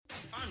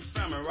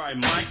I'm a right,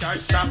 Mike. I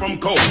stop them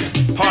cold.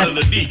 Part of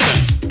the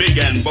defense, big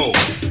and bold.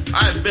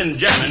 I've been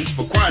jamming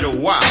for quite a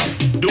while,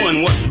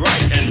 doing what's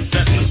right and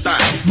setting the style.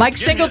 Mike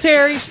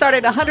Singletary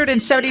started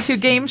 172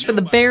 games for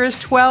the Bears,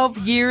 12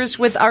 years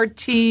with our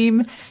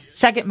team,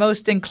 second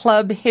most in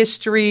club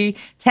history,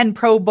 10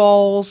 Pro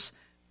Bowls.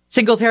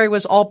 Singletary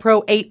was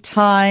All-Pro 8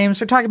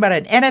 times. We're talking about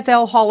an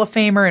NFL Hall of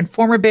Famer and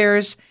former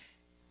Bears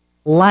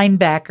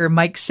linebacker,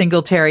 Mike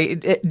Singletary.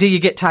 Do you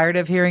get tired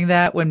of hearing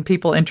that when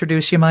people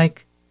introduce you,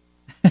 Mike?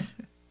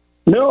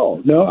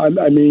 No.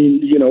 I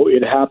mean,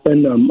 it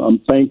happened. I'm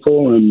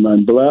thankful and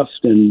I'm blessed,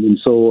 and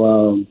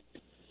so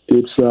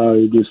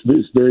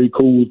it's very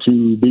cool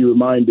to be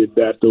reminded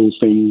that those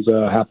things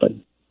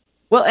happen.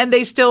 Well, and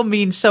they still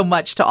mean so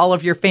much to all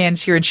of your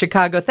fans here in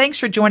Chicago. Thanks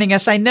for joining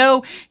us. I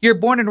know you're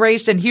born and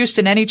raised in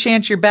Houston. Any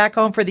chance you're back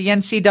home for the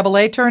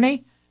NCAA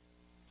tourney?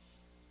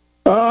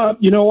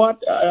 You know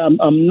what?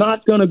 I'm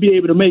not going to be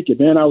able to make it,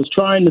 man. I was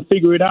trying to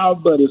figure it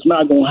out, but it's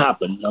not going to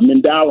happen. I'm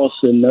in Dallas,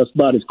 and that's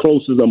about as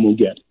close as I'm going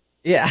to get.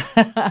 Yeah.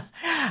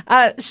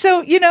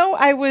 So,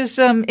 I was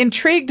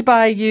intrigued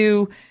by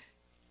you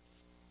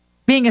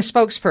being a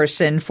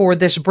spokesperson for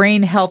this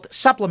brain health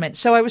supplement.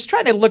 So I was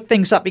trying to look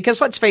things up because,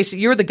 let's face it,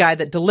 you're the guy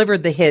that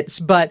delivered the hits.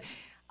 But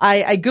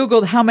I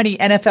Googled how many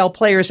NFL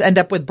players end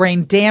up with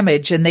brain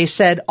damage, and they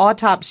said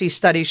autopsy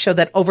studies show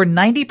that over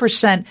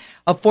 90%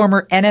 of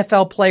former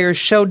NFL players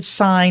showed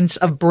signs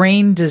of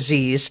brain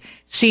disease.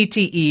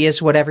 CTE is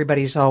what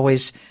everybody's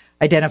always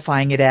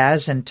identifying it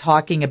as and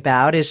talking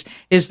about. Is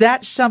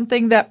that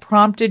something that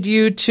prompted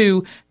you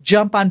to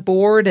jump on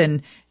board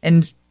and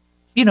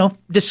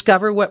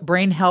discover what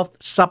brain health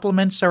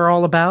supplements are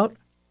all about?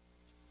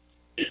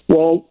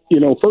 Well,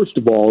 first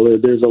of all,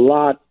 there's a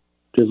lot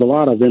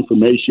of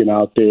information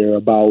out there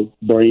about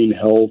brain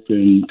health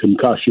and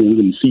concussions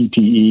and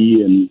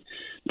CTE and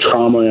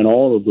trauma and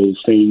all of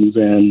those things,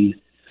 and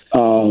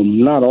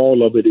not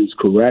all of it is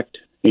correct.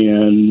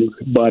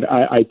 But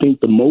I think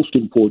the most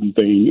important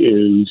thing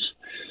is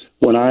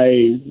when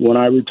I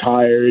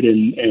retired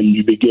and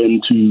you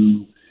begin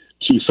to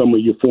see some of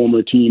your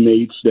former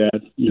teammates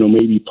that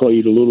maybe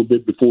played a little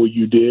bit before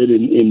you did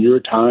in your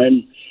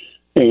time,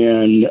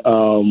 and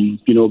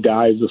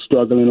guys are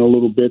struggling a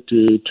little bit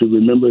to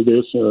remember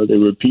this. They're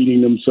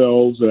repeating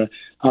themselves.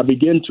 I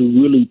begin to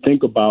really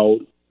think about,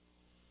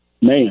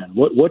 man,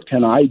 what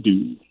can I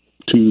do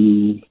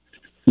to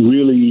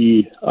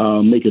really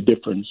make a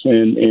difference?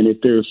 And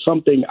if there's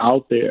something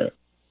out there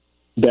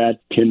that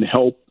can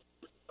help,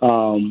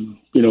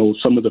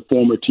 some of the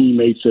former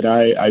teammates that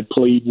I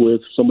played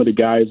with, some of the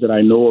guys that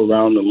I know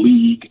around the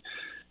league,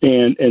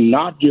 and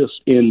not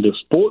just in the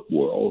sports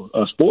world,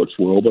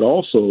 but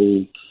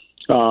also,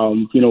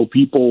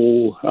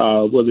 people,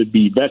 whether it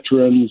be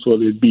veterans,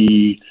 whether it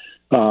be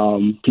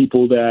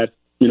people that,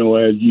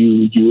 as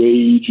you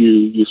age,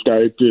 you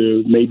start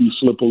to maybe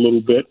slip a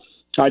little bit.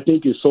 I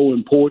think it's so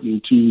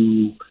important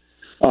to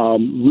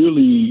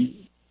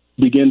really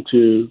begin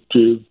to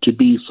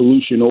be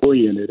solution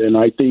oriented. And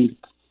I think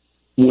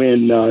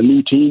when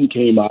Neutein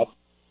came up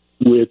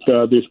with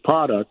this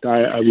product,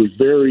 I was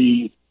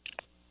very,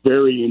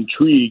 very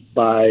intrigued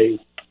by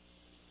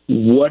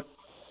what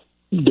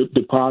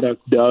the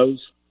product does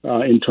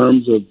in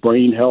terms of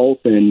brain health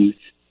and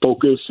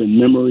focus and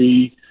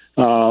memory.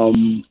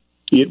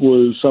 It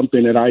was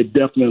something that I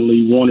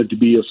definitely wanted to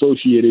be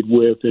associated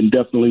with, and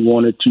definitely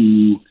wanted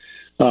to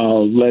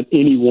let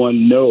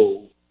anyone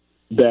know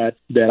that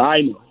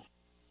I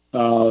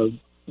know,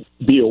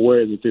 be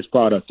aware that this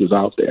product is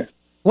out there.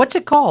 What's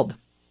it called?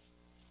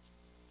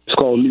 It's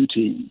called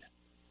Neutein.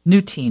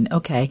 Neutein,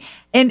 okay.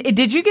 And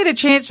did you get a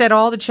chance at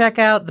all to check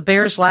out the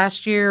Bears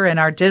last year and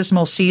our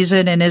dismal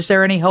season? And is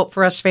there any hope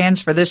for us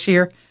fans for this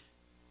year?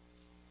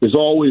 There's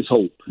always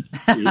hope.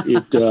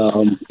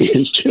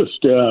 It's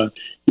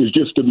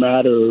just a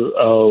matter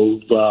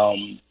of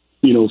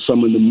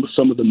some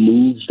of the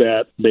moves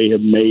that they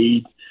have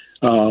made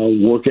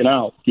working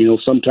out.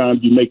 Sometimes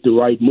you make the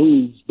right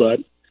moves,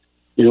 but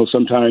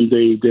sometimes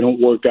they don't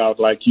work out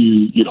like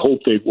you'd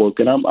hope they'd work.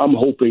 And I'm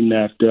hoping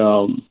that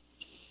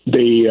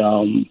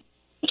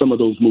some of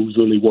those moves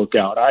really work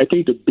out. I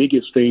think the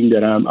biggest thing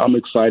that I'm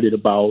excited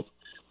about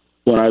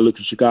when I look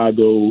at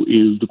Chicago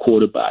is the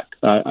quarterback.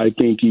 I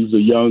think he's a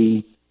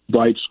young,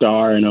 bright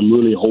star, and I'm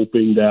really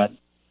hoping that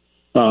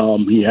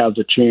he has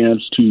a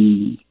chance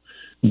to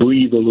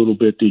breathe a little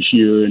bit this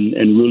year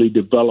and really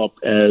develop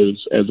as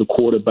a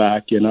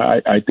quarterback. And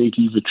I think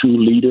he's a true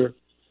leader,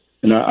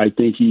 and I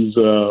think he's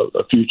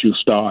a future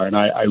star. And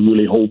I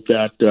really hope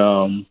that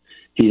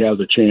he has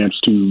a chance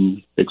to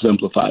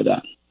exemplify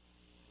that.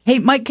 Hey,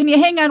 Mike, can you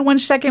hang on 1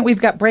 second? We've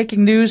got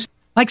breaking news.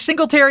 Mike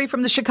Singletary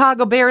from the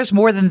Chicago Bears,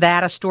 more than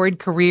that, a storied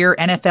career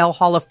NFL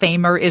Hall of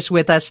Famer, is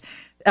with us.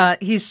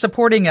 He's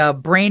supporting a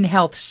brain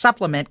health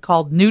supplement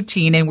called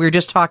Neutein, and we were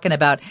just talking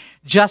about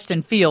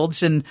Justin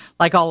Fields, and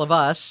like all of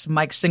us,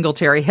 Mike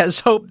Singletary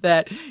has hope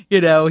that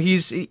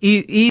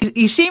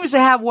he seems to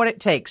have what it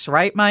takes,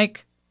 right,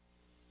 Mike?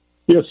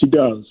 Yes, he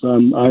does.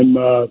 I'm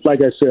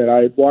like I said,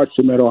 I watched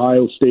him at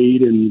Ohio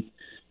State, and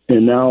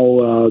and now,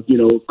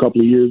 a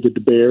couple of years at the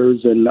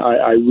Bears, and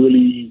I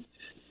really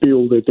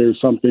feel that there's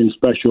something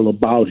special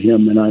about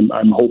him, and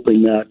I'm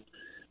hoping that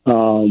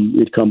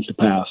it comes to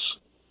pass.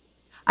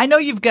 I know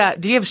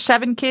do you have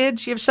 7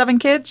 kids? You have 7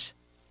 kids?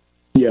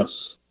 Yes.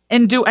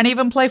 And do any of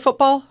them play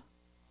football?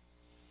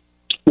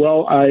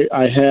 Well,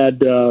 I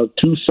had 2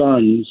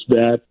 sons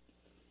that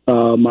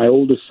my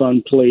oldest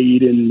son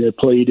played in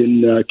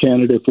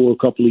Canada for a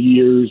couple of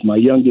years. My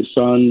youngest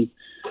son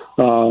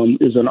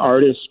is an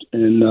artist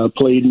and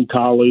played in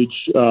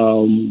college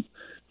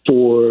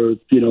for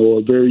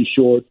a very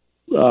short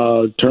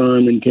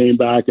term and came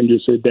back and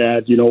just said,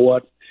 "Dad, you know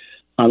what?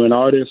 I'm an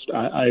artist.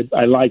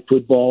 I like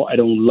football. I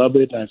don't love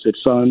it." And I said,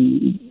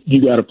 "Son,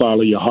 you got to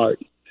follow your heart."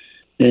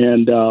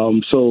 And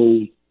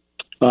so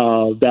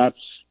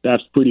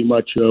that's pretty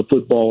much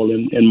football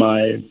in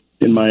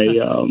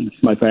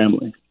my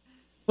family.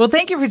 Well,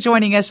 thank you for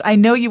joining us. I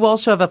know you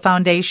also have a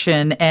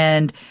foundation,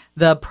 and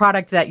the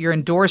product that you're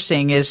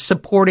endorsing is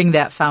supporting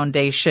that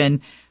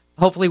foundation,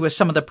 hopefully with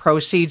some of the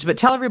proceeds. But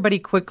tell everybody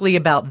quickly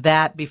about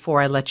that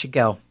before I let you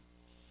go.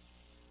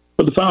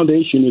 Well, the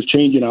foundation is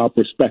changing our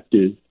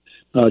perspective.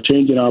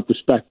 Changing our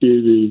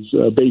perspective is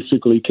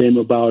basically came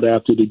about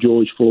after the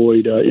George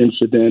Floyd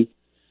incident.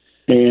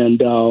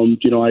 And,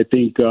 I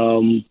think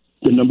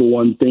the number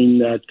one thing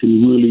that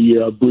can really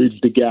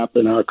bridge the gap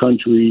in our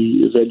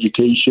country is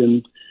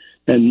education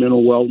and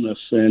mental wellness.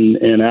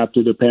 And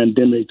after the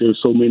pandemic, there's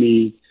so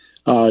many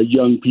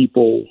young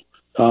people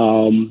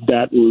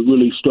that were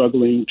really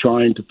struggling,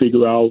 trying to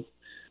figure out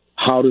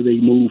how do they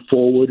move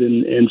forward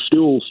and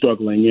still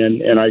struggling.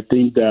 And I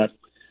think that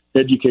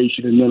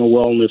education and mental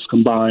wellness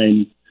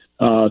combined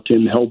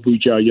can help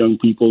reach our young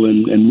people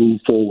and move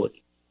forward.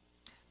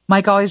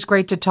 Mike, always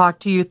great to talk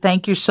to you.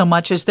 Thank you so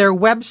much. Is there a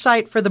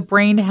website for the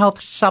brain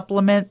health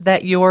supplement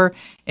that you're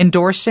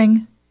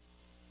endorsing?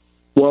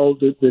 Well,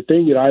 the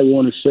thing that I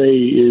want to say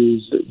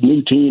is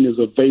Neutein is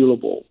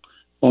available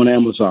on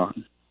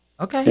Amazon.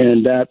 Okay.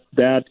 And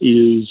that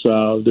is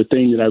the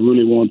thing that I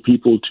really want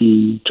people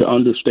to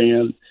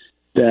understand,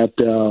 that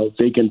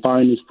they can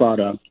find this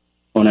product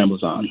on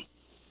Amazon.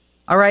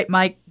 All right,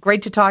 Mike,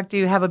 great to talk to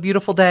you. Have a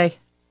beautiful day.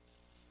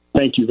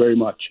 Thank you very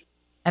much.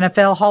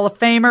 NFL Hall of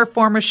Famer,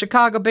 former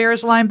Chicago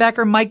Bears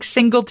linebacker Mike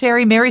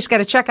Singletary. Mary's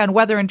got a check on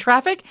weather and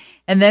traffic,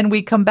 and then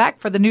we come back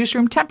for the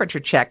newsroom temperature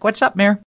check. What's up, Mary?